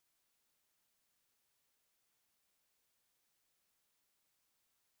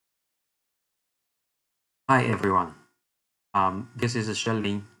Hi everyone, this is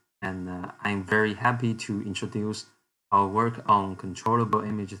Xuelin, and I'm very happy to introduce our work on controllable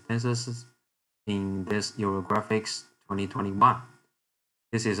image synthesis in this Eurographics 2021.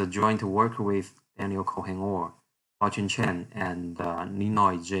 This is a joint work with Daniel Cohen-Or, Baoquan Chen, and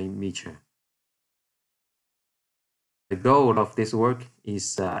Niloy J. Mitra. The goal of this work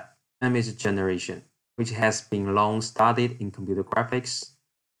is image generation, which has been long studied in computer graphics.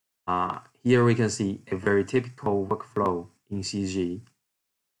 Here we can see a very typical workflow in CG,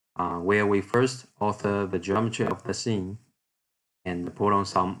 where we first author the geometry of the scene and put on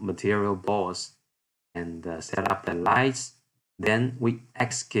some material balls and set up the lights. Then we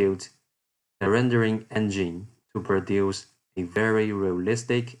execute the rendering engine to produce a very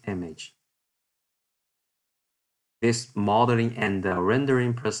realistic image. This modeling and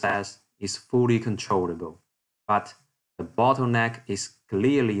rendering process is fully controllable, but the bottleneck is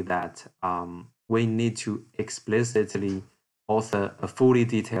clearly that we need to explicitly author a fully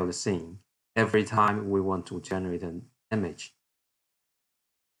detailed scene every time we want to generate an image.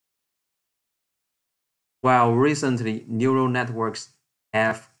 While recently neural networks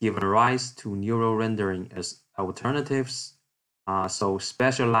have given rise to neural rendering as alternatives, so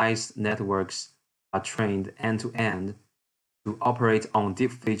specialized networks are trained end-to-end to operate on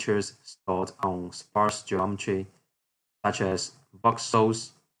deep features stored on sparse geometry, such as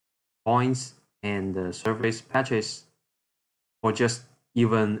voxels, points, and surface patches, or just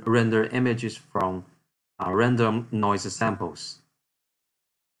even render images from random noise samples.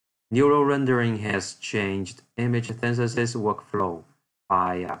 Neural rendering has changed image synthesis workflow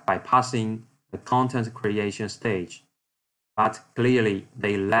by bypassing the content creation stage, but clearly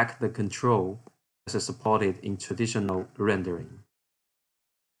they lack the control as supported in traditional rendering.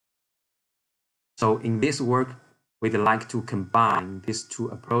 So in this work, we'd like to combine these two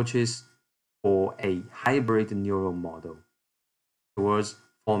approaches for a hybrid neural model towards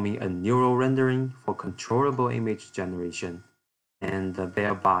forming a neural rendering for controllable image generation and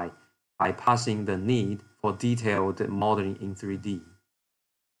thereby bypassing the need for detailed modeling in 3D.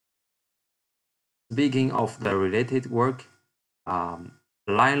 Speaking of the related work,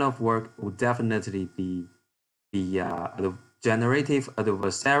 line of work would definitely be the generative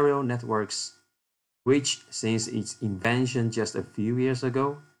adversarial networks, which since its invention just a few years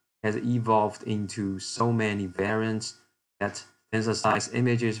ago has evolved into so many variants that synthesize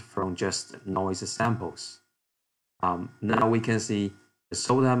images from just noise samples. Now we can see the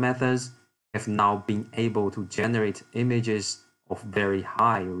SOTA methods have now been able to generate images of very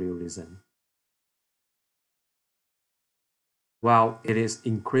high realism. While it is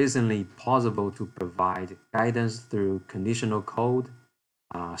increasingly possible to provide guidance through conditional code,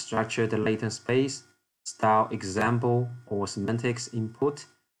 structured latent space, style example, or semantics input,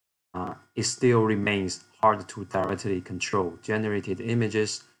 it still remains hard to directly control generated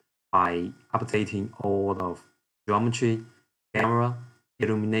images by updating all of geometry, camera,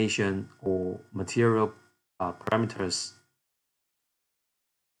 illumination, or material parameters.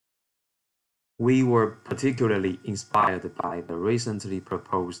 We were particularly inspired by the recently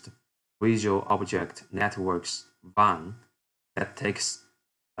proposed Visual Object Networks VAN that takes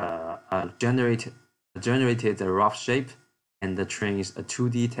a generated rough shape and trains a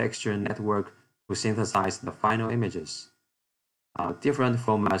 2D texture network to synthesize the final images. Different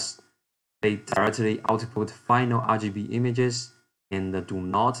formats, they directly output final RGB images and do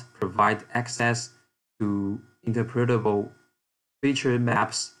not provide access to interpretable feature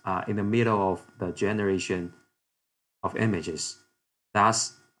maps in the middle of the generation of images,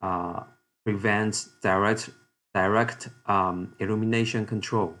 thus prevents direct illumination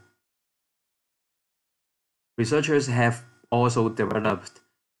control. Researchers have also developed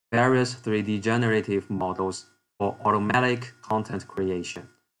various 3D generative models for automatic content creation,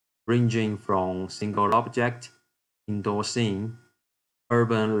 ranging from single object, indoor scene,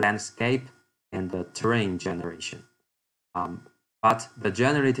 urban landscape, and terrain generation. But the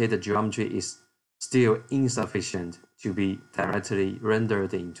generated geometry is still insufficient to be directly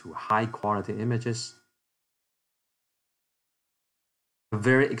rendered into high-quality images. A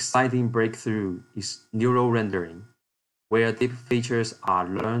very exciting breakthrough is neural rendering, where deep features are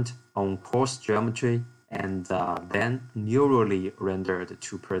learned on coarse geometry and then neurally rendered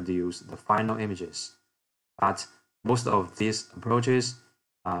to produce the final images. But most of these approaches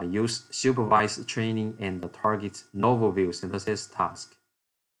use supervised training and target novel view synthesis task.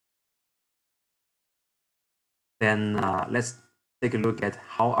 Then let's take a look at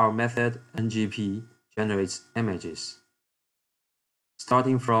how our method NGP generates images.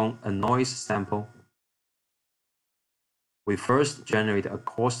 Starting from a noise sample, we first generate a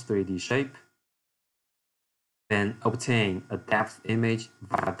coarse 3D shape. then obtain a depth image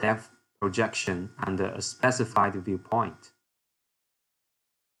via depth projection under a specified viewpoint,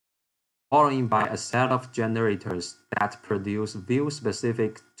 followed by a set of generators that produce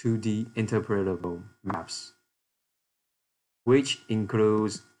view-specific 2D interpretable maps, which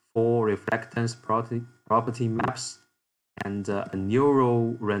includes 4 reflectance property maps and a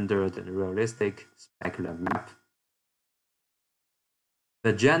neural-rendered realistic specular map.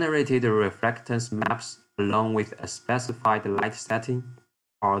 The generated reflectance maps, along with a specified light setting,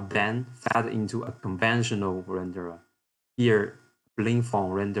 are then fed into a conventional renderer, here Blink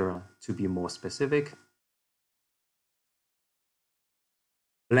form renderer to be more specific.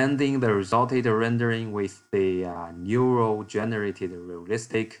 Blending the resulted rendering with the neural-generated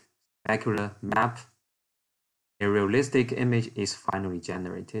realistic specular map, a realistic image is finally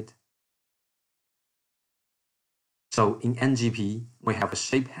generated. So in NGP, we have a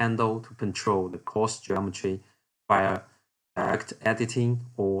shape handle to control the coarse geometry via direct editing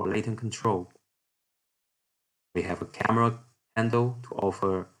or latent control. We have a camera handle to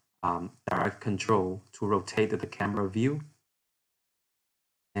offer direct control to rotate the camera view.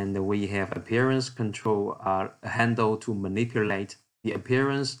 And we have appearance control handle to manipulate the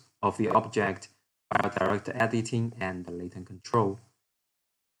appearance of the object via direct editing and latent control.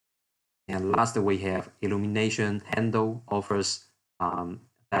 And last, we have illumination handle offers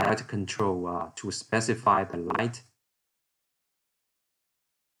direct control to specify the light.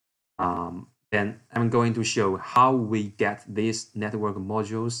 Then I'm going to show how we get these network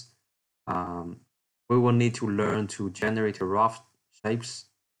modules. We will need to learn to generate rough shapes.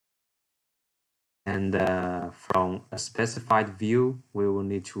 And from a specified view, we will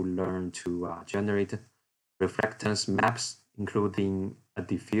need to learn to generate reflectance maps, including a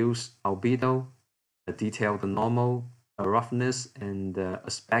diffuse albedo, a detailed normal, a roughness, and a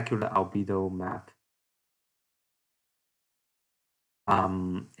specular albedo map.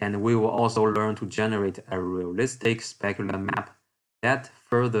 And we will also learn to generate a realistic specular map that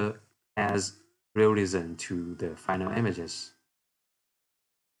further adds realism to the final images.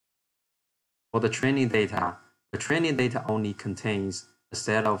 For the training data only contains a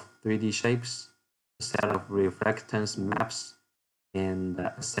set of 3D shapes, a set of reflectance maps, and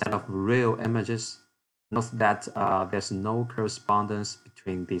a set of real images. Note that there's no correspondence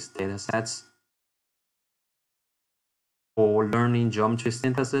between these data sets. For learning geometry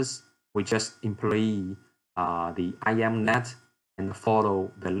synthesis, we just employ the IMNet and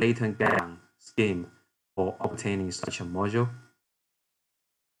follow the latent GAN scheme for obtaining such a module.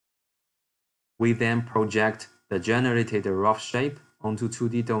 We then project the generated rough shape onto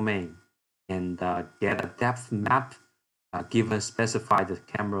 2D domain and get a depth map given specified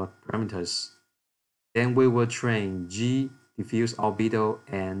camera parameters. Then we will train G diffuse albedo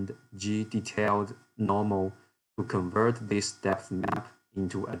and G detailed normal to convert this depth map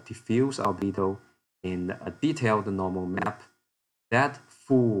into a diffuse albedo and a detailed normal map that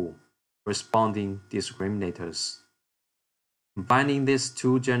full corresponding discriminators. Combining these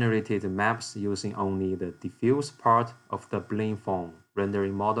two generated maps using only the diffuse part of the Blink form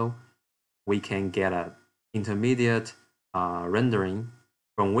rendering model, we can get an intermediate rendering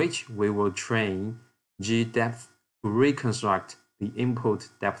from which we will train G depth to reconstruct the input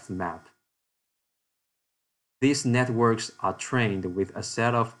depth map. These networks are trained with a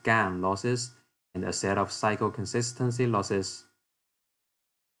set of GAN losses and a set of cycle consistency losses.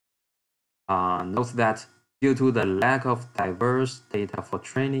 Note that due to the lack of diverse data for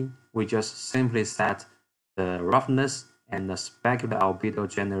training, we just simply set the roughness and the specular albedo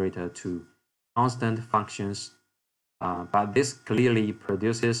generator to constant functions, but this clearly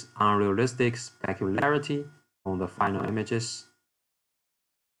produces unrealistic specularity on the final images.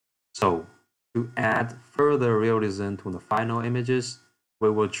 So, to add further realism to the final images, we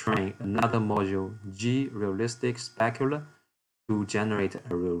will train another module, G realistic specular, to generate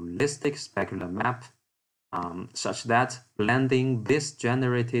a realistic specular map, such that blending this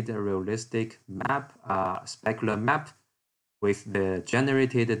generated realistic map, specular map, with the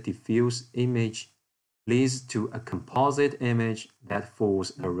generated diffuse image leads to a composite image that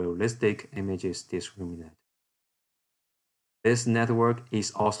fools a realistic image's discriminator. This network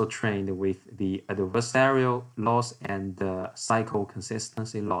is also trained with the adversarial loss and the cycle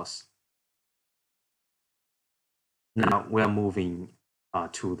consistency loss. Now we are moving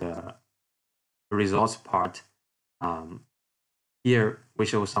to the results part. Here we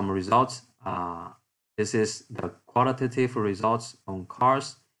show some results. This is the qualitative results on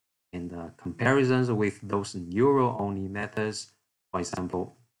cars and comparisons with those neural-only methods. For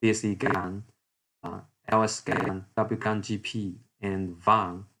example, DC GAN, LS GAN, W GAN GP, and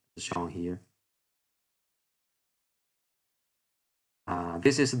VAN is shown here.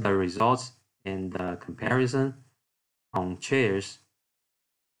 This is the results in the comparison on chairs.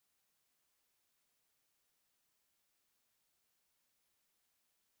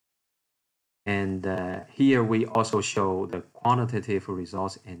 And here we also show the quantitative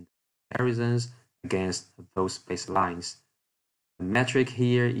results and comparisons against those baselines. The metric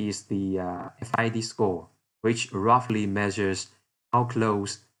here is the FID score, which roughly measures how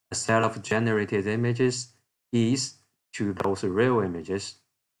close a set of generated images is to those real images.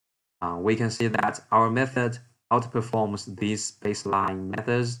 We can see that our method outperforms these baseline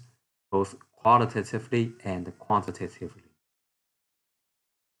methods both qualitatively and quantitatively.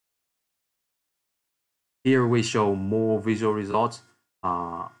 Here we show more visual results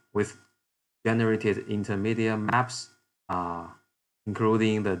with generated intermediate maps,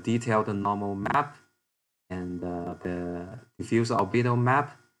 including the detailed normal map and the diffuse albedo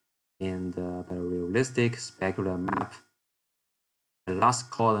map and the realistic specular map. The last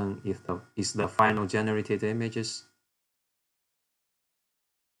column is the final generated images.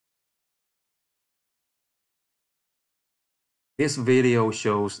 This video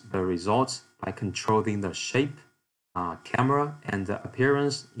shows the results by controlling the shape, camera, and the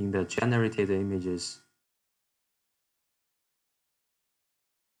appearance in the generated images.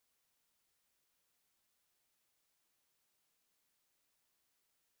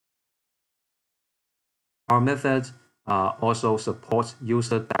 Our method also supports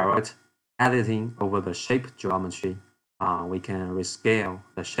user direct editing over the shape geometry. We can rescale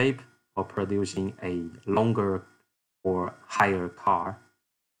the shape for producing a longer or higher car,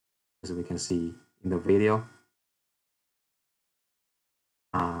 as we can see in the video.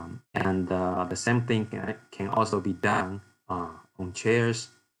 And the same thing can also be done on chairs.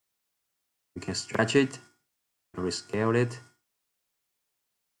 We can stretch it, rescale it,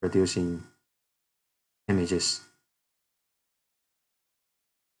 producing images.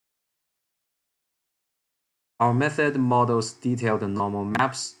 Our method models detailed normal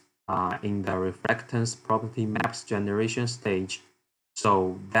maps in the reflectance property maps generation stage,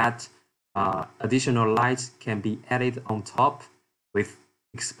 so that additional lights can be added on top with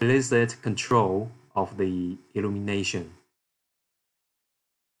explicit control of the illumination.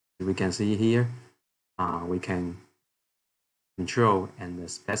 We can see here, we can control and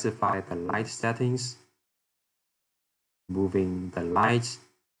specify the light settings, moving the lights,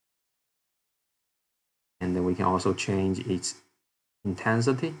 and then we can also change its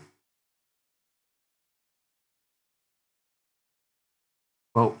intensity.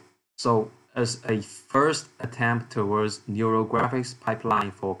 Well, so as a first attempt towards Eurographics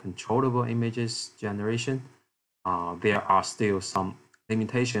pipeline for controllable images generation, there are still some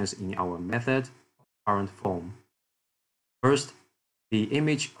limitations in our method current form. First, the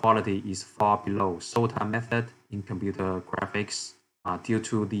image quality is far below SOTA method in computer graphics due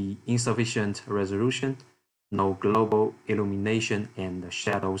to the insufficient resolution, no global illumination and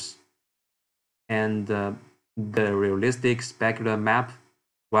shadows. And the realistic specular map,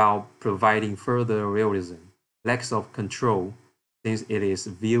 while providing further realism, lacks of control since it is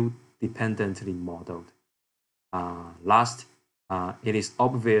view dependently modeled. Last, it is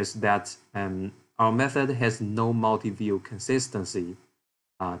obvious that our method has no multi-view consistency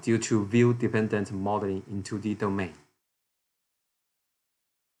due to view-dependent modeling in 2D domain.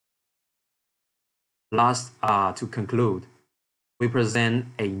 Last, to conclude, we present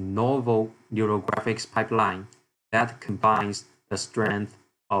a novel neurographics pipeline that combines the strength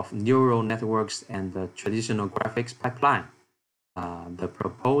of neural networks and the traditional graphics pipeline. The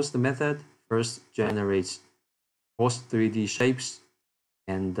proposed method first generates coarse 3D shapes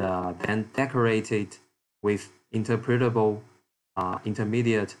and then decorate it with interpretable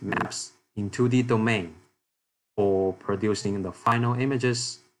intermediate maps in 2D domain for producing the final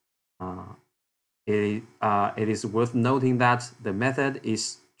images. It is worth noting that the method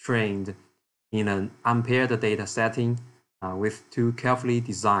is trained in an unpaired data setting with two carefully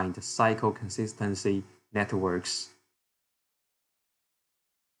designed cycle consistency networks.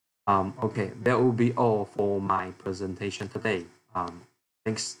 Okay, that will be all for my presentation today.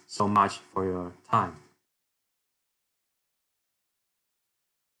 Thanks so much for your time.